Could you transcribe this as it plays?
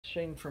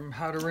Shane from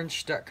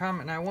howtowrench.com,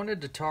 and I wanted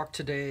to talk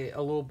today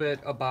a little bit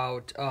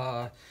about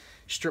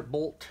strip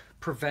bolt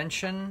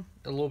prevention,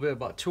 a little bit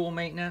about tool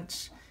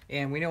maintenance,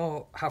 and we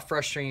know how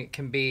frustrating it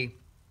can be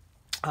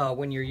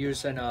when you're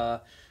using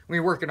when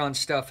you're working on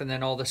stuff and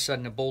then all of a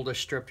sudden a bolt is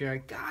stripped. You're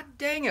like, God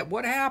dang it,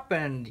 what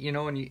happened? You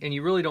know, and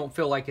you really don't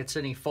feel like it's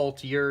any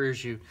fault of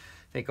yours. You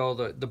think, oh,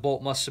 the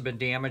bolt must have been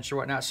damaged or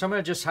whatnot. So I'm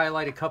going to just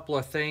highlight a couple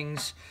of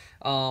things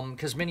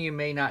because many of you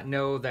may not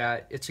know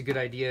that it's a good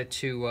idea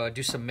to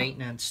do some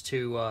maintenance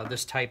to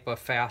this type of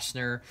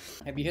fastener.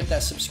 Have you hit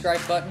that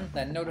subscribe button,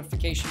 that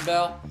notification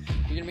bell?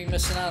 You're going to be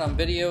missing out on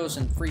videos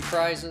and free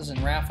prizes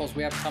and raffles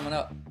we have coming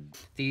up.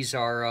 These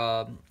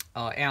are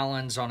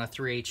Allens on a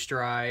 3/8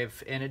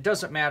 drive, and it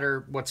doesn't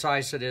matter what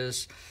size it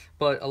is,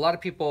 but a lot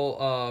of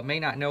people may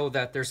not know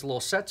that there's a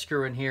little set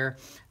screw in here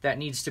that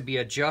needs to be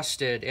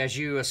adjusted. As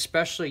you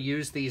especially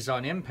use these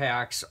on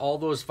impacts, all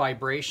those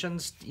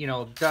vibrations, you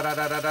know,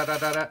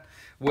 da-da-da-da-da-da-da,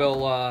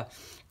 will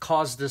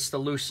cause this to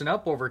loosen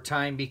up over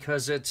time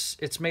because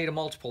it's made of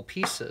multiple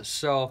pieces.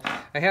 So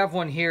I have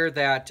one here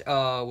that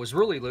was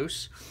really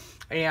loose.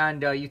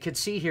 And you can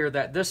see here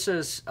that this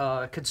is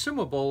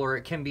consumable, or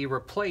it can be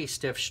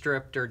replaced if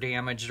stripped or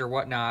damaged or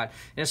whatnot.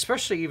 And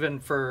especially even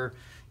for,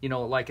 you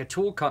know, like a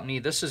tool company,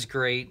 this is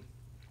great.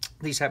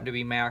 These happen to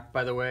be Mac,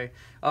 by the way.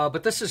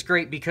 But this is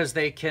great because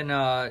they can,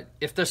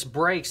 if this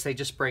breaks, they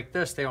just break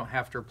this. They don't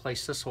have to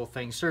replace this whole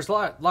thing. So there's a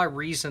lot of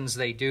reasons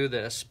they do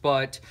this.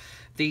 But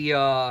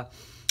the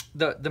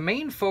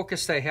main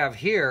focus they have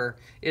here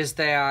is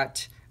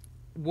that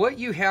what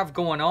you have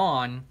going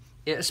on,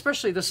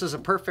 especially this is a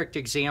perfect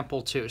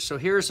example too. So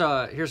here's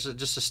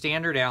just a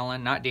standard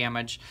Allen, not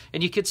damaged.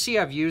 And you can see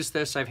I've used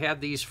this. I've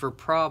had these for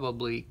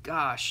probably,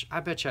 gosh, I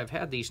bet you I've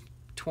had these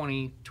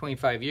 20,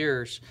 25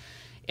 years.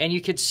 And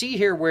you can see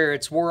here where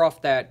it's wore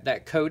off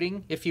that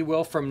coating, if you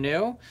will, from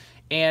new.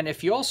 And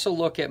if you also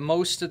look at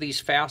most of these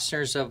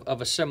fasteners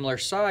of a similar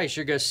size,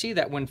 you're going to see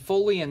that when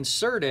fully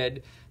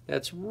inserted,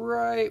 that's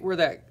right where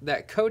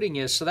that coating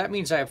is. So that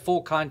means I have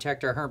full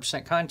contact or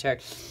 100%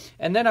 contact.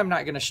 And then I'm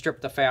not going to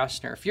strip the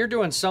fastener. If you're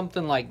doing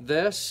something like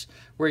this,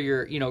 where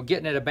you're, you know,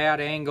 getting at a bad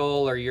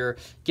angle or you're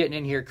getting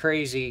in here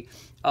crazy,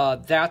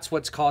 that's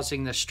what's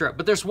causing the strip.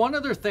 But there's one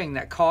other thing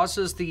that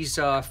causes these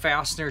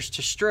fasteners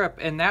to strip,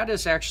 and that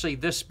is actually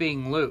this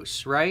being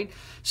loose, right?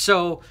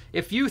 So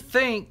if you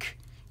think,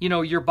 you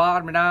know, you're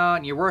bottoming out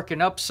and you're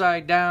working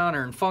upside down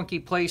or in funky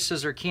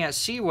places or can't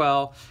see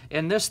well,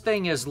 and this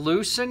thing is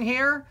loose in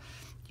here,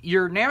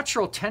 your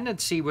natural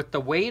tendency with the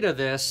weight of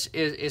this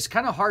is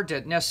kind of hard to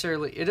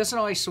necessarily, it isn't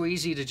always so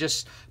easy to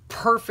just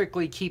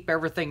perfectly keep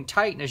everything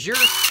tight. And as you're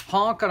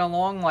honking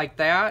along like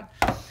that,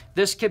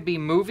 this could be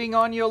moving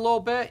on you a little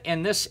bit,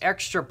 and this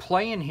extra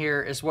play in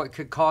here is what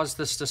could cause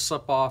this to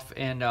slip off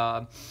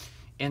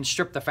and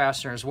strip the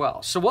fastener as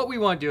well. So what we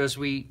want to do is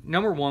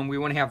number one, we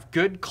want to have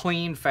good,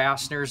 clean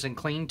fasteners and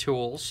clean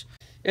tools.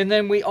 And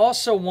then we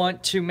also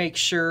want to make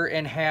sure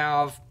and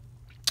have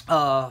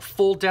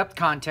full depth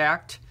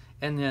contact.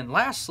 And then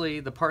lastly,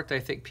 the part that I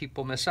think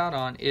people miss out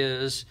on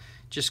is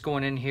just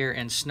going in here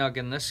and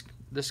snugging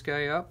this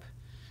guy up,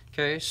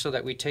 okay, so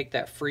that we take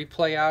that free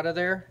play out of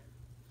there,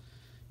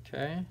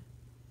 okay,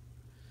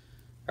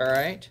 all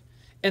right.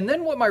 And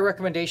then what my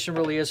recommendation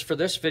really is for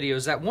this video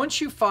is that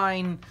once you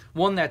find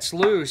one that's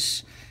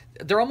loose,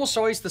 they're almost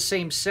always the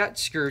same set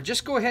screw.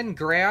 Just go ahead and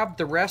grab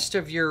the rest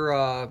of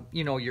your,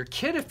 you know, your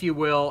kit, if you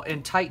will,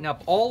 and tighten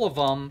up all of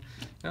them.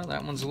 Well,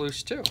 that one's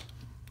loose too.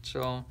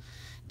 So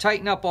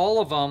tighten up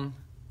all of them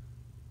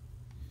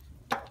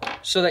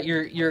so that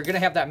you're going to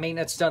have that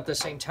maintenance done at the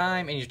same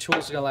time, and your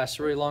tools are going to last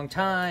a really long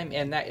time.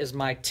 And that is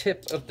my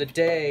tip of the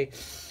day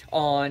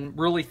on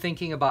really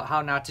thinking about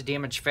how not to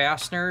damage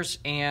fasteners,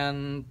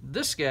 and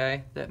this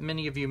guy that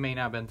many of you may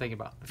not have been thinking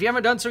about. If you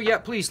haven't done so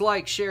yet, please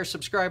like, share,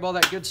 subscribe, all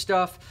that good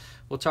stuff.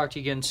 We'll talk to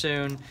you again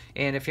soon.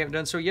 And if you haven't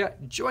done so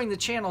yet, join the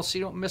channel so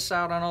you don't miss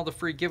out on all the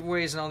free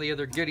giveaways and all the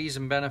other goodies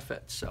and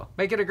benefits. So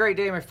make it a great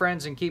day, my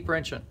friends, and keep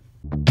wrenching.